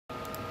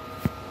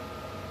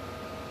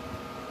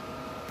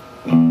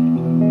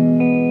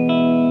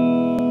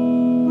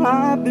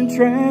I've been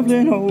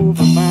traveling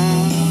over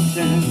mountains,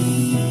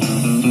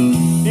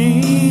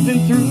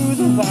 even through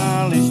the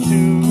valleys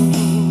too.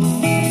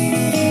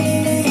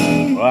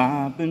 Well,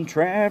 I've been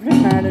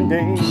traveling night and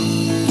day.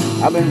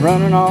 I've been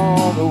running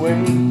all the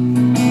way,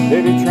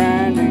 baby,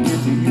 trying to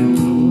get to you.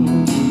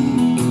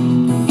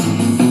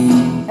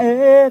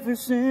 Ever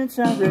since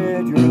I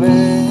read your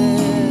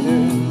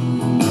letter,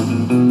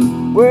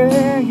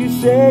 where you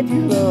said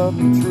you loved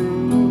me true,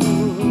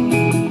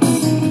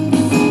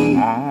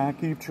 I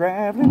keep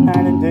traveling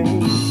night and day.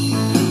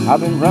 I've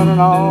been running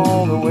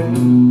all the way,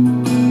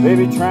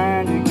 baby,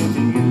 trying to get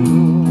to you.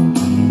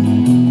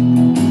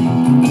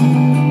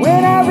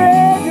 When I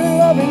read your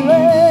loving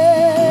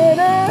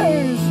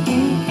letters,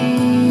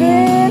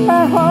 then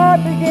my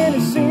heart began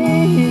to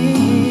sing.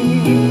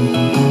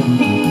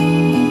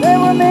 There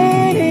were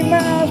many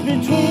miles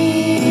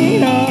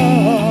between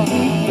us.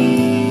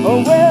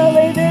 Oh well,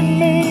 they didn't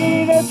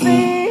mean a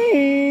thing.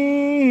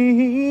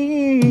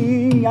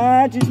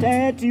 I just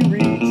had to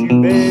reach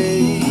you,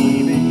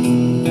 baby,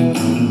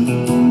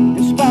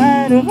 in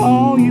spite of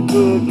all you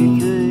put me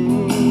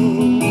through.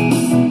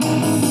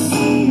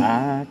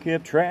 I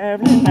kept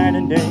traveling night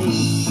and day.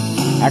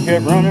 I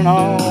kept running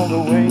all the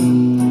way,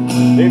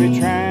 baby,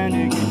 trying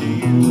to get to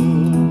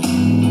you.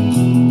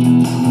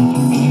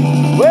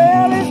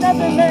 Well, there's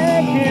nothing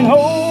that can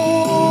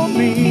hold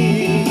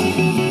me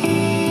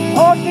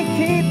or to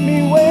keep me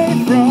away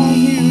from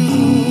you.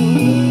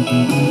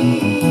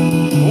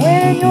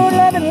 When your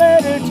loving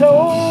letter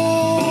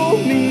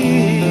told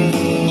me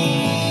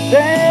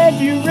that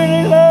you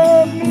really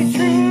love me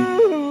true,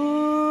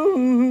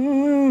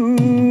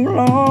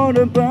 Lord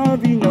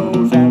above, He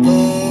knows I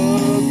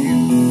love you.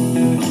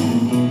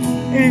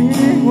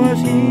 It was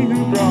He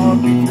who brought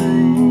me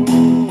through.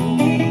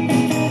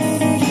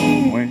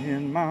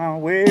 When my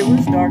way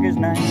was dark as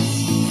night,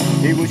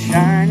 He was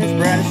shining as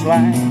bright as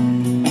light.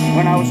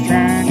 When I was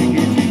trying to